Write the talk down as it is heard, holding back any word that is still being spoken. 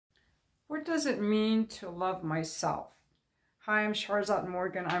What does it mean to love myself? Hi, I'm Sharzad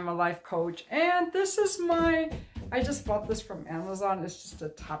Morgan. I'm a life coach, and this is I just bought this from Amazon. It's just a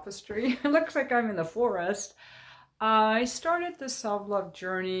tapestry. It looks like I'm in the forest. I started the self-love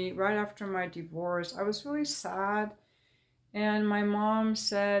journey right after my divorce. I was really sad, and my mom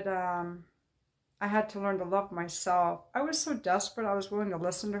said I had to learn to love myself. I was so desperate. I was willing to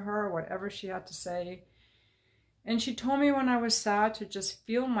listen to her, whatever she had to say. And she told me when I was sad to just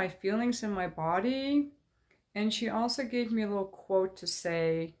feel my feelings in my body. And she also gave me a little quote to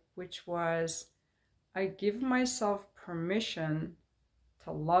say, which was, I give myself permission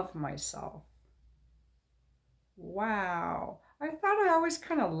to love myself. Wow. I thought I always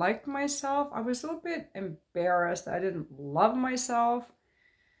kind of liked myself. I was a little bit embarrassed that I didn't love myself.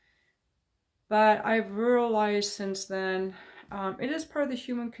 But I've realized since then, it is part of the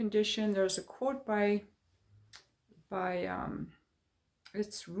human condition. There's a quote by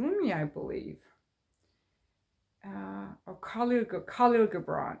it's Rumi, I believe, or Khalil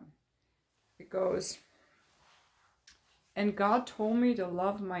Gibran. It goes, and God told me to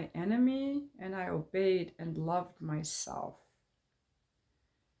love my enemy, and I obeyed and loved myself.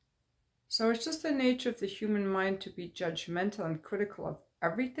 So it's just the nature of the human mind to be judgmental and critical of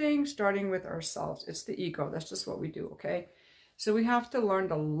everything, starting with ourselves. It's the ego. That's just what we do, okay? So we have to learn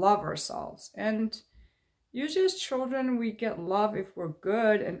to love ourselves. And usually as children, we get love if we're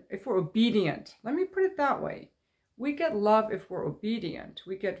good and if we're obedient. Let me put it that way. We get love if we're obedient.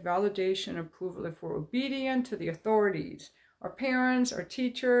 We get validation, approval if we're obedient to the authorities, our parents, our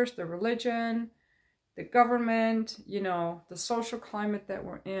teachers, the religion, the government, the social climate that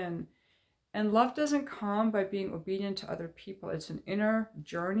we're in. And love doesn't come by being obedient to other people. It's an inner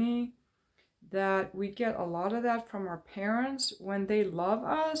journey that we get a lot of that from our parents. When they love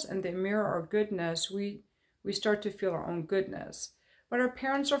us and they mirror our goodness, we start to feel our own goodness. But our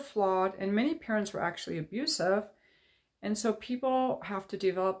parents are flawed, and many parents were actually abusive. And so people have to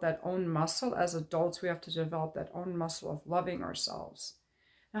develop that own muscle. As adults, we have to develop that own muscle of loving ourselves.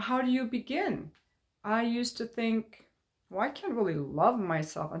 Now, how do you begin? I used to think, well, I can't really love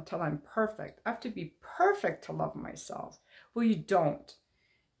myself until I'm perfect. I have to be perfect to love myself. Well, you don't.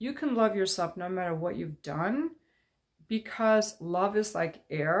 You can love yourself no matter what you've done, because love is like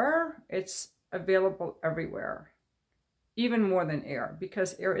air. It's available everywhere, even more than air,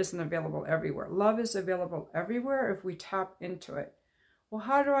 because air isn't available everywhere. Love is available everywhere if we tap into it. Well,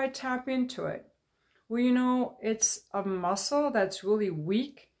 how do I tap into it? Well, it's a muscle that's really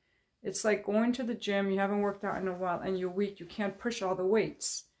weak. It's like going to the gym, you haven't worked out in a while, and you're weak, you can't push all the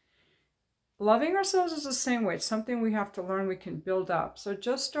weights. Loving ourselves is the same way. It's something we have to learn, we can build up. So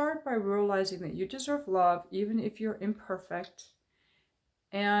just start by realizing that you deserve love, even if you're imperfect.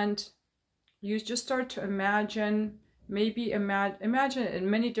 And you just start to imagine, imagine it in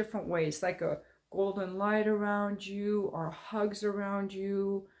many different ways, like a golden light around you, or hugs around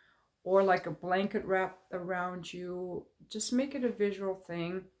you, or like a blanket wrapped around you. Just make it a visual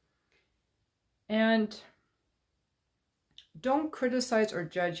thing. And don't criticize or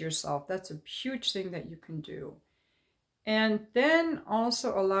judge yourself. That's a huge thing that you can do. And then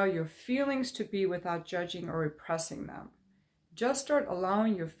also allow your feelings to be without judging or repressing them. Just start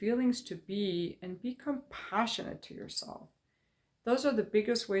allowing your feelings to be, and be compassionate to yourself. Those are the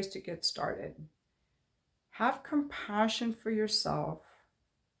biggest ways to get started. Have compassion for yourself.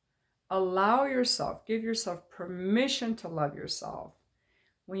 Allow yourself, give yourself permission to love yourself.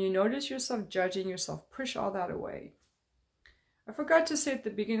 When you notice yourself judging yourself, push all that away. I forgot to say at the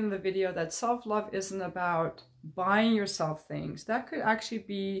beginning of the video that self-love isn't about buying yourself things. That could actually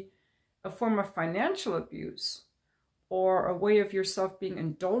be a form of financial abuse, or a way of yourself being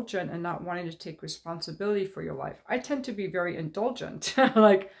indulgent and not wanting to take responsibility for your life. I tend to be very indulgent.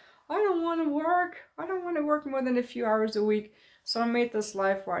 Like, I don't want to work. I don't want to work more than a few hours a week. So I made this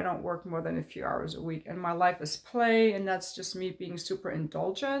life where I don't work more than a few hours a week. And my life is play, and that's just me being super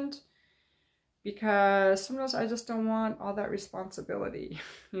indulgent. Because sometimes I just don't want all that responsibility,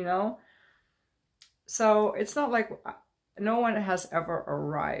 So it's not like no one has ever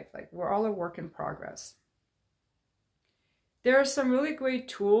arrived. Like, we're all a work in progress. There are some really great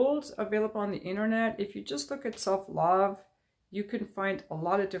tools available on the internet. If you just look at self-love, you can find a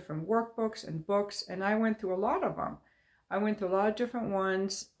lot of different workbooks and books, and I went through a lot of them. I went through a lot of different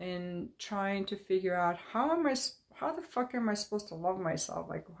ones in trying to figure out how the fuck am I supposed to love myself?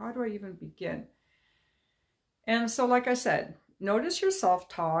 Like, how do I even begin? And so, like I said, notice your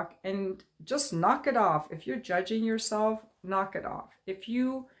self-talk and just knock it off. If you're judging yourself, knock it off. If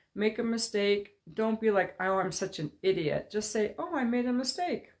you make a mistake, don't be like, oh, I'm such an idiot. Just say, oh, I made a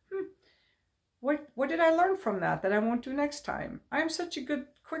mistake. What did I learn from that I won't do next time? I'm such a good,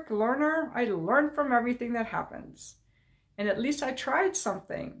 quick learner. I learn from everything that happens. And at least I tried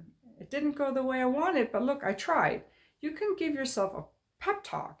something. It didn't go the way I wanted, but look, I tried. You can give yourself a pep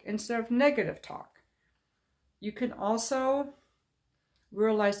talk instead of negative talk. You can also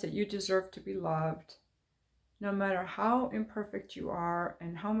realize that you deserve to be loved, no matter how imperfect you are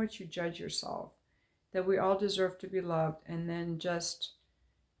and how much you judge yourself, that we all deserve to be loved, and then just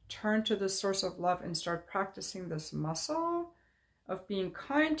turn to the source of love and start practicing this muscle of being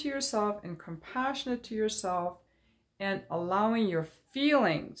kind to yourself and compassionate to yourself and allowing your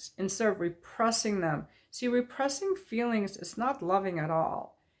feelings instead of repressing them. See, repressing feelings is not loving at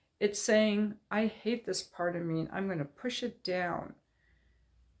all. It's saying, I hate this part of me and I'm going to push it down.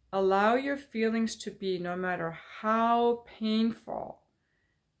 Allow your feelings to be, no matter how painful.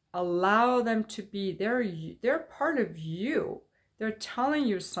 Allow them to be. They're part of you. They're telling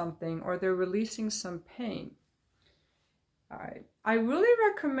you something, or they're releasing some pain. I really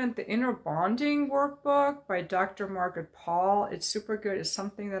recommend the Inner Bonding workbook by Dr. Margaret Paul. It's super good. It's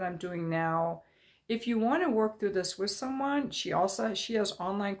something that I'm doing now. If you want to work through this with someone, she has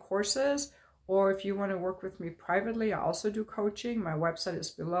online courses, or if you want to work with me privately, I also do coaching. My website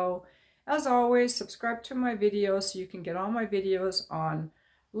is below. As always, subscribe to my videos so you can get all my videos on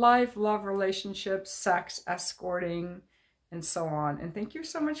life, love, relationships, sex, escorting, and so on. And thank you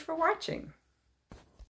so much for watching.